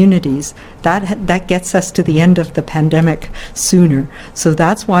our communities, that gets us to the end of the pandemic sooner. So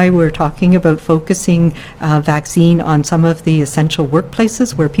that's why we're talking about focusing vaccine on some of the essential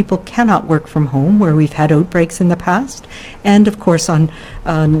workplaces where people cannot work from home, where we've had outbreaks in the past, and of course on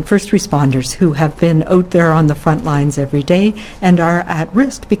first responders who have been out there on the front lines every day and are at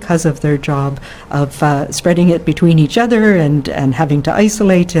risk because of their job of spreading it between each other and having to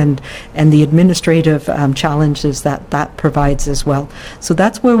isolate and the administrative challenges that provides as well. So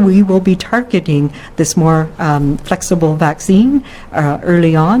that's where we will be targeting this more flexible vaccine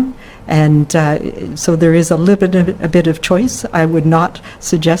early on. And so there is a bit of choice. I would not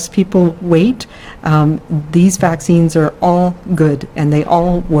suggest people wait. These vaccines are all good and they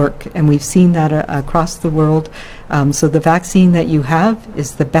all work, and we've seen that across the world. So the vaccine that you have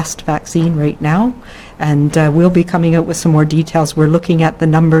is the best vaccine right now, and we'll be coming out with some more details. We're looking at the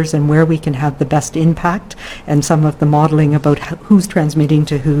numbers and where we can have the best impact and some of the modeling about who's transmitting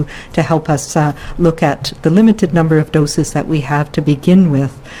to who to help us look at the limited number of doses that we have to begin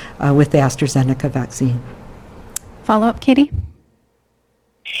with the AstraZeneca vaccine. Follow-up, Katie?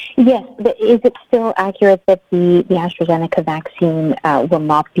 Yes, but is it still accurate that the AstraZeneca vaccine will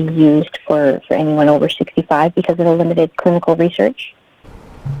not be used for anyone over 65 because of the limited clinical research?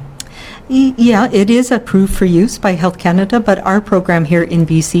 Yeah, it is approved for use by Health Canada, but our program here in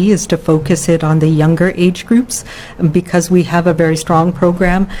BC is to focus it on the younger age groups because we have a very strong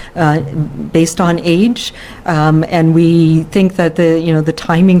program based on age, and we think that the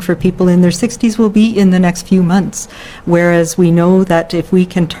timing for people in their 60s will be in the next few months, whereas we know that if we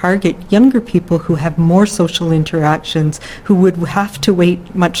can target younger people who have more social interactions, who would have to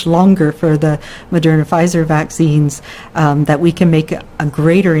wait much longer for the Moderna Pfizer vaccines, that we can make a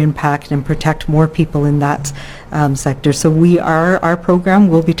greater impact and can protect more people in that sector. So our program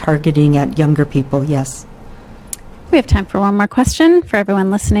will be targeting at younger people, yes. We have time for one more question. For everyone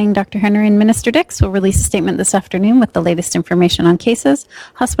listening, Dr. Henry and Minister Dix will release a statement this afternoon with the latest information on cases,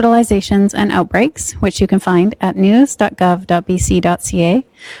 hospitalizations, and outbreaks, which you can find at news.gov.bc.ca.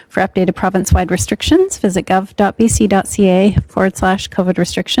 For updated province-wide restrictions, visit gov.bc.ca/COVID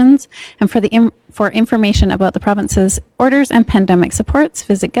restrictions. And for information about the province's orders and pandemic supports,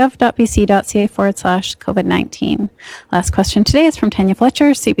 visit gov.bc.ca/COVID-19. Last question today is from Tanya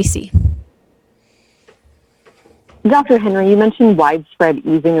Fletcher, CBC. Dr. Henry, you mentioned widespread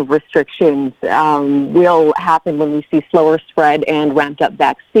easing of restrictions will happen when we see slower spread and ramped up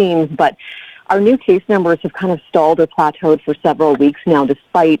vaccines, but our new case numbers have kind of stalled or plateaued for several weeks now,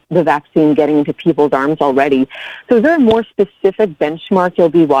 despite the vaccine getting into people's arms already. So is there a more specific benchmark you'll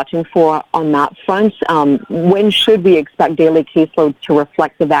be watching for on that front? When should we expect daily caseloads to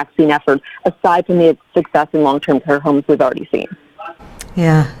reflect the vaccine effort, aside from the success in long-term care homes we've already seen?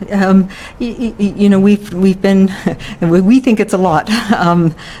 Yeah, we've been, we think it's a lot,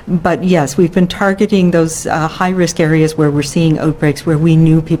 but yes, we've been targeting those high-risk areas where we're seeing outbreaks, where we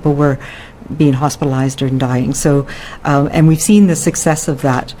knew people were being hospitalized and dying. So, and we've seen the success of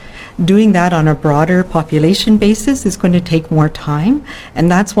that. Doing that on a broader population basis is going to take more time, and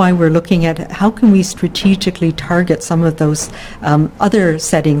that's why we're looking at how can we strategically target some of those other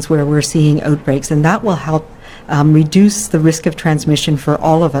settings where we're seeing outbreaks, and that will help reduce the risk of transmission for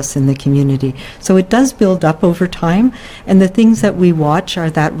all of us in the community. So it does build up over time, and the things that we watch are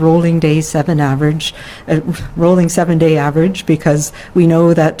that rolling 7-day average, because we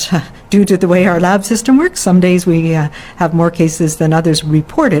know that due to the way our lab system works, some days we have more cases than others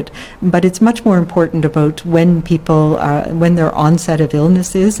reported, but it's much more important about when people when their onset of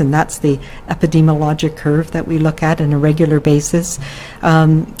illness is, and that's the epidemiologic curve that we look at on a regular basis.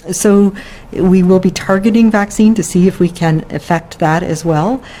 So we will be targeting vaccine to see if we can affect that as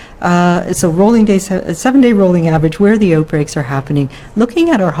well. So rolling day, 7-day rolling average, where the outbreaks are happening, looking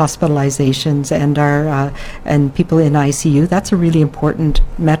at our hospitalizations and our and people in ICU, that's a really important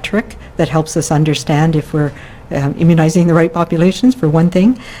metric that helps us understand if we're immunizing the right populations, for one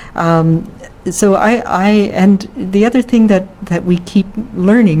thing. So and the other thing that we keep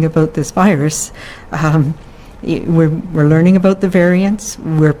learning about this virus, we're learning about the variants.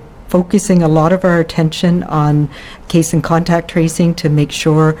 We're focusing a lot of our attention on case and contact tracing to make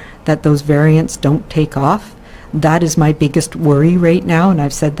sure that those variants don't take off. That is my biggest worry right now, and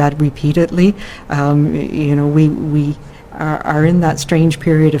I've said that repeatedly. We are in that strange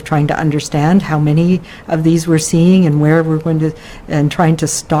period of trying to understand how many of these we're seeing and where we're going to, and trying to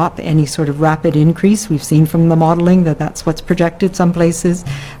stop any sort of rapid increase. We've seen from the modeling that that's what's projected some places,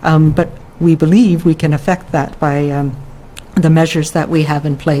 but we believe we can affect that by the measures that we have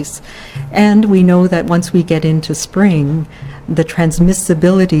in place. And we know that once we get into spring, the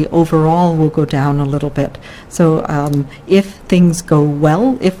transmissibility overall will go down a little bit. So if things go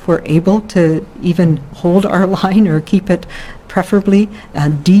well, if we're able to even hold our line or keep it, preferably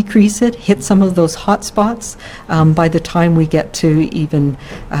decrease it, hit some of those hot spots, by the time we get to even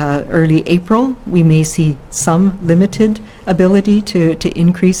early April, we may see some limited ability to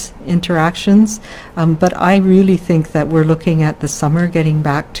increase interactions. But I really think that we're looking at the summer getting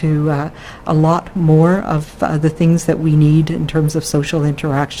back to a lot more of the things that we need in terms of social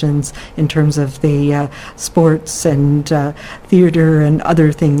interactions, in terms of the sports and theater and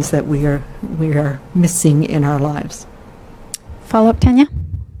other things that we are missing in our lives. Follow-up, Tanya?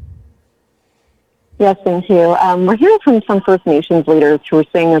 Yes, thank you. We're hearing from some First Nations leaders who are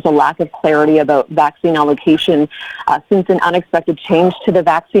saying there's a lack of clarity about vaccine allocation since an unexpected change to the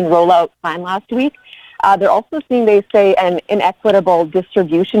vaccine rollout plan last week. They're also seeing, they say, an inequitable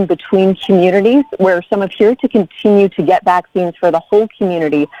distribution between communities, where some appear to continue to get vaccines for the whole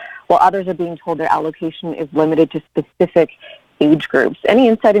community, while others are being told their allocation is limited to specific age groups. Any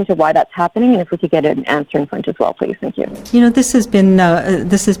insight into why that's happening, and if we could get an answer in front as well, please? Thank you. This has been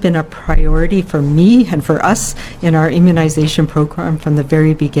a priority for me and for us in our immunization program from the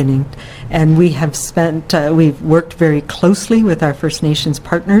very beginning, and we have we've worked very closely with our First Nations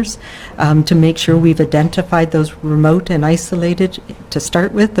partners to make sure we've identified those remote and isolated, to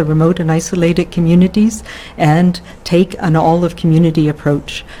start with, the remote and isolated communities, and take an all-of-community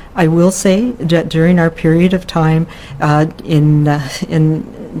approach. I will say that during our period of time in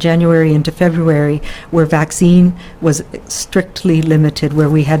January into February, where vaccine was strictly limited, where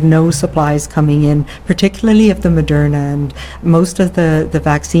we had no supplies coming in, particularly of the Moderna, and most of the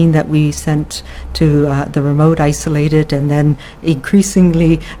vaccine that we sent to the remote isolated, and then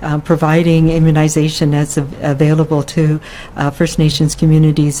increasingly providing immunization as available to First Nations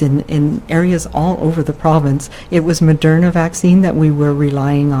communities in areas all over the province. It was Moderna vaccine that we were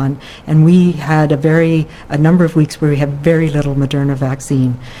relying on, and we had a number of weeks where we had very little Moderna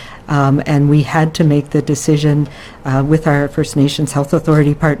vaccine. And we had to make the decision with our First Nations Health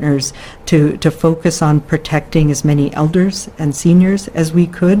Authority partners to focus on protecting as many elders and seniors as we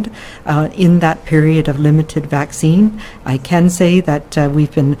could in that period of limited vaccine. I can say that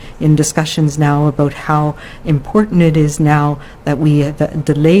we've been in discussions now about how important it is now that we have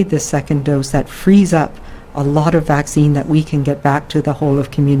delayed the second dose. That frees up a lot of vaccine that we can get back to the whole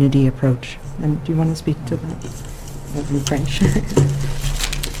of community approach. And do you want to speak to that in French?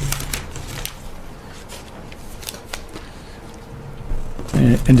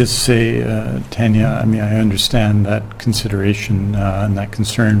 And just say, Tanya, I mean, I understand that consideration and that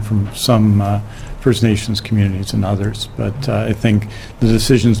concern from some First Nations communities and others, but I think the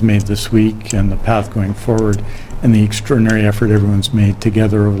decisions made this week and the path going forward and the extraordinary effort everyone's made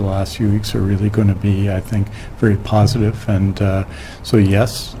together over the last few weeks are really going to be, I think, very positive. And so,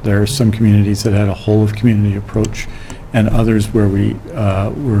 yes, there are some communities that had a whole-of-community approach and others where we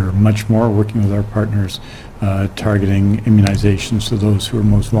were much more working with our partners targeting immunizations to those who are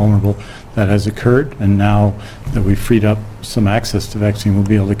most vulnerable. That has occurred, and now that we've freed up some access to vaccine, we'll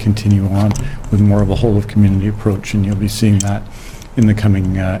be able to continue on with more of a whole-of-community approach, and you'll be seeing that in the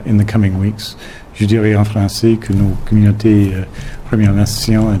coming weeks. Je dirais en français que nos communautés Premières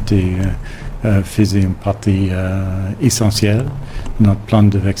Nations faisaient une partie essentielle de notre plan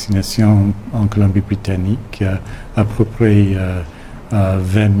de vaccination en Colombie-Britannique, à peu près 20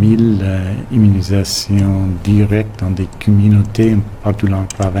 000 immunisations directes dans des communautés partout dans la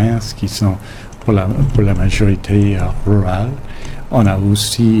province qui sont pour la majorité rurales. On a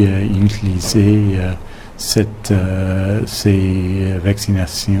aussi utilisé ces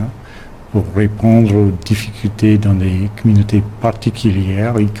vaccinations pour répondre aux difficultés dans des communautés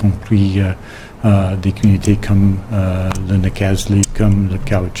particulières, y compris des communautés comme le Nacazli, comme le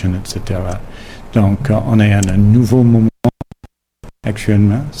Cowichan, etc. Donc, on est à un nouveau moment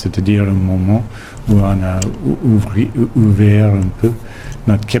actuellement, c'est-à-dire un moment où on a ouvert un peu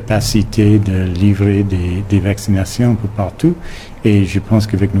notre capacité de livrer des vaccinations un peu partout. Et je pense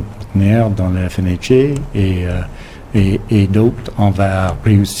qu'avec nos partenaires dans la FNHA et d'autres, on va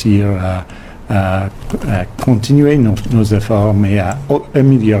réussir à continuer nos efforts, mais à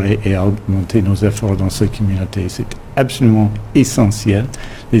améliorer et à augmenter nos efforts dans cette communauté. C'est absolument essentiel.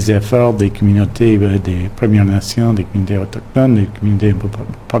 Les efforts des communautés des Premières Nations, des communautés autochtones, des communautés un peu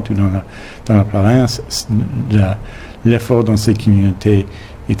partout dans la province, l'effort dans ces communautés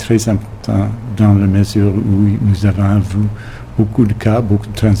est très important dans la mesure où nous avons vu beaucoup de cas, beaucoup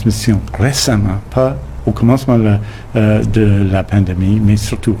de transmissions récemment, pas au commencement de la pandémie, mais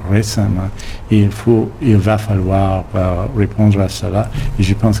surtout récemment. Et il va falloir répondre à cela. Et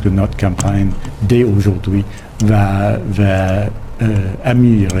je pense que notre campagne, dès aujourd'hui, va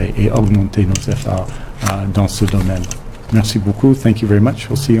améliorer et augmenter nos efforts dans ce domaine. Merci beaucoup. Thank you very much.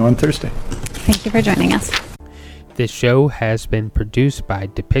 We'll see you on Thursday. Thank you for joining us. This show has been produced by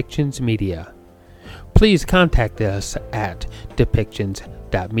Depictions Media. Please contact us at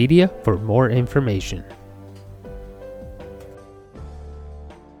depictions.media for more information.